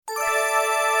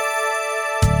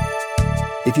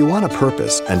If you want a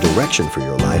purpose and direction for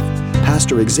your life,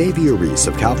 Pastor Xavier Reese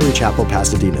of Calvary Chapel,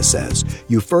 Pasadena says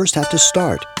you first have to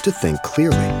start to think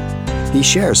clearly. He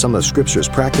shares some of Scripture's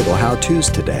practical how-tos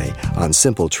today on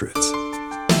Simple Truths.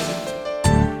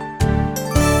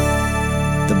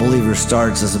 The believer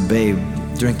starts as a babe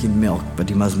drinking milk, but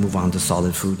he must move on to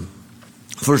solid food.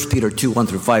 1 Peter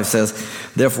 2:1-5 says,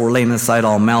 "Therefore laying aside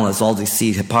all malice, all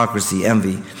deceit, hypocrisy,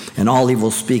 envy, and all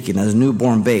evil speaking, as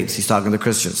newborn babes," he's talking to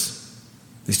Christians,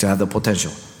 they still have the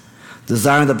potential,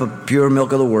 "desiring the pure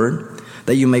milk of the word,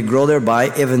 that you may grow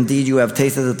thereby, if indeed you have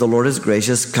tasted that the Lord is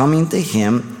gracious, coming to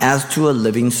him as to a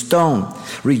living stone,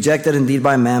 rejected indeed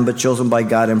by man, but chosen by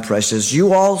God and precious.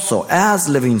 You also, as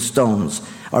living stones,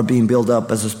 are being built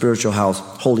up as a spiritual house,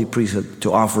 holy priesthood,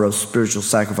 to offer a spiritual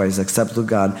sacrifice acceptable to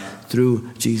God through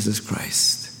Jesus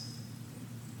Christ."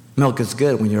 Milk is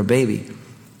good when you're a baby,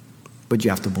 but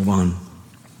you have to move on.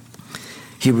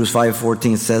 Hebrews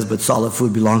 5:14 says, "But solid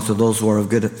food belongs to those who are of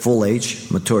good full age,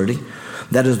 maturity.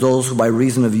 That is, those who by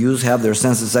reason of use have their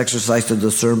senses exercised to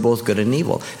discern both good and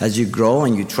evil." As you grow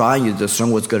and you try, you discern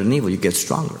what's good and evil. You get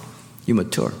stronger. You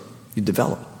mature. You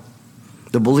develop.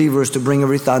 The believer is to bring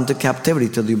every thought into captivity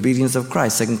to the obedience of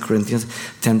Christ, 2 Corinthians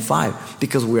 10:5,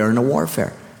 because we are in a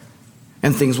warfare.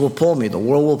 And things will pull me. The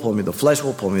world will pull me. The flesh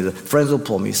will pull me. The friends will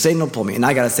pull me. Satan will pull me. And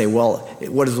I got to say, well,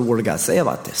 what does the Word of God say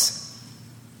about this?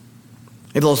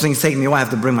 If those things take me away, I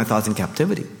have to bring my thoughts in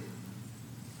captivity.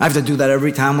 I have to do that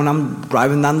every time when I'm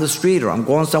driving down the street or I'm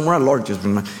going somewhere. Lord, just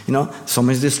bring my, so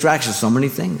many distractions, so many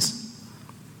things.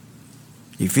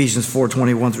 Ephesians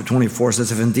 4:21-24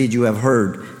 says, "If indeed you have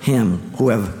heard him who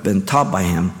have been taught by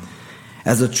him,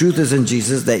 as the truth is in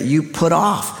Jesus, that you put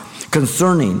off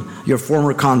concerning your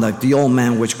former conduct the old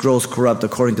man which grows corrupt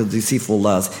according to deceitful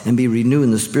lusts, and be renewed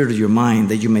in the spirit of your mind,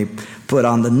 that you may put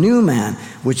on the new man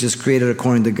which is created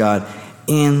according to God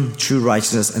in true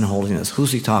righteousness and holiness."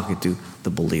 Who's he talking to?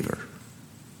 The believer.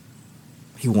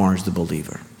 He warns the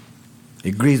believer.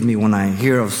 It grieves me when I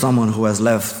hear of someone who has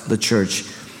left the church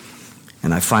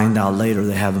and I find out later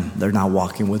they're not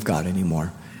walking with God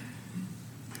anymore.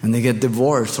 And they get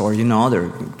divorced, or, their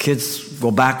kids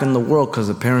go back in the world because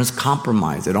the parents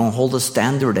compromise. They don't hold a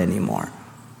standard anymore.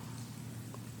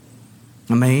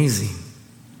 Amazing.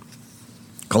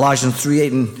 Colossians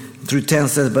 3:8-10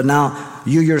 says, "But now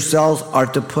you yourselves are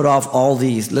to put off all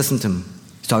these." Listen to him.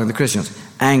 He's talking to Christians.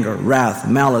 "Anger, wrath,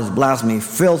 malice, blasphemy,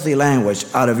 filthy language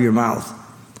out of your mouth.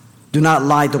 Do not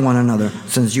lie to one another,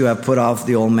 since you have put off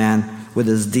the old man with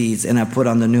his deeds, and have put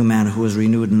on the new man who is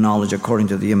renewed in knowledge according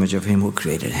to the image of him who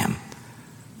created him."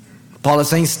 Paul is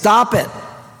saying, stop it,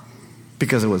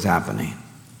 because it was happening.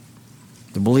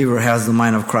 The believer has the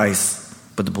mind of Christ,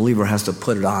 but the believer has to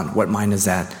put it on. What mind is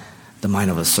that? The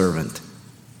mind of a servant.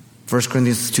 1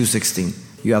 Corinthians 2:16,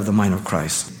 you have the mind of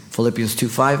Christ. Philippians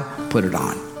 2:5, put it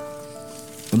on.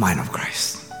 The mind of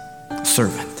Christ.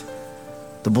 Servant.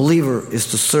 The believer is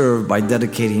to serve by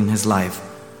dedicating his life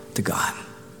to God.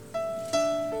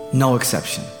 No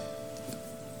exception.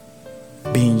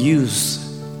 Being used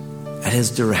at his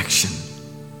direction.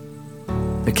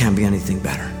 There can't be anything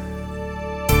better.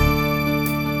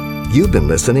 You've been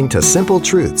listening to Simple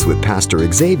Truths with Pastor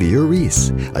Xavier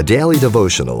Reese, a daily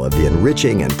devotional of the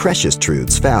enriching and precious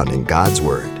truths found in God's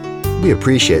Word. We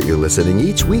appreciate you listening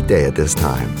each weekday at this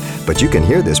time, but you can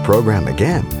hear this program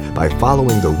again by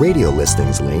following the radio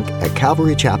listings link at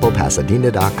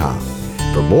CalvaryChapelPasadena.com.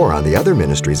 For more on the other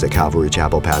ministries at Calvary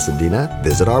Chapel Pasadena,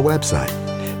 visit our website.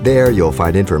 There you'll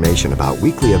find information about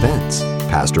weekly events,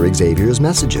 Pastor Xavier's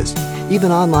messages, even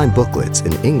online booklets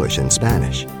in English and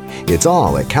Spanish. It's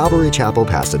all at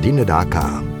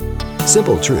CalvaryChapelPasadena.com.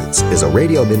 Simple Truths is a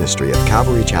radio ministry of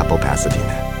Calvary Chapel,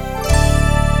 Pasadena.